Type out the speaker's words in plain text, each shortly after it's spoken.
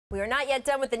We are not yet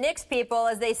done with the Knicks, people,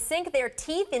 as they sink their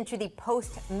teeth into the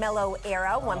post-Melo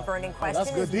era. One burning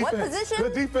question is what position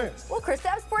Good defense. will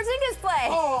Kristaps Porzingis play?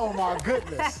 Oh, my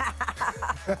goodness.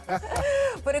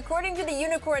 But according to the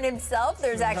unicorn himself,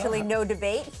 there's actually no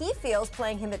debate. He feels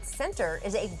playing him at center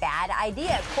is a bad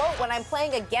idea. Quote, when I'm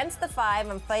playing against the five,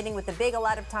 I'm fighting with the big a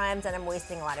lot of times and I'm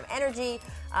wasting a lot of energy.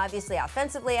 Obviously,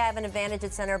 offensively, I have an advantage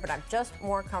at center, but I'm just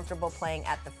more comfortable playing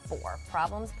at the four.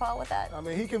 Problems, Paul, with that? I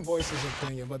mean, he can voice his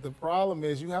opinion, but the problem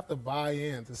is you have to buy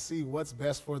in to see what's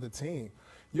best for the team.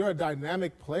 You're a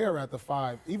dynamic player at the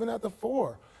five, even at the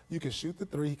four. You can shoot the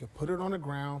three, he can put it on the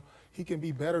ground, he can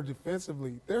be better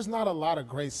defensively. There's not a lot of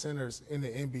great centers in the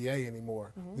NBA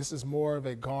anymore. This is more of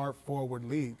a guard-forward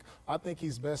league. I think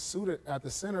he's best suited at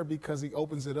the center because he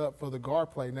opens it up for the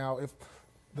guard play. Now, if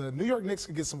the New York Knicks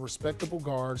can get some respectable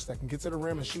guards that can get to the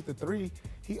rim and shoot the three,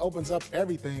 he opens up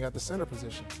everything at the center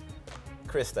position.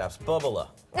 Kristaps, Bubala.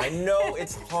 I know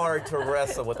it's hard to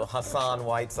wrestle with Hassan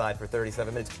Whiteside for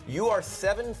 37 minutes. You are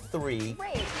 7'3",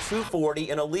 240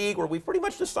 in a league where we've pretty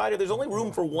much decided there's only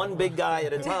room for one big guy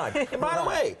at a time. And by the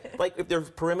way, like if there's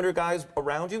perimeter guys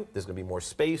around you, there's going to be more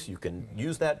space. You can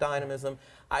use that dynamism.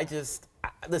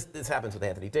 This happens with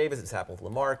Anthony Davis. It's happened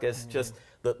with LaMarcus. Just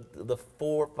the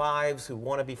 4-5s who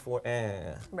want to be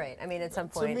Right. I mean, at some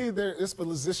point. To me, it's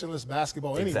positionless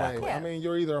basketball anyway. Exactly. Yeah. I mean,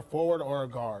 you're either a forward or a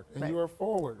guard, and you're a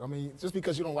forward. I mean, just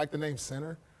because you don't like the name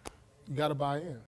center, you got to buy in.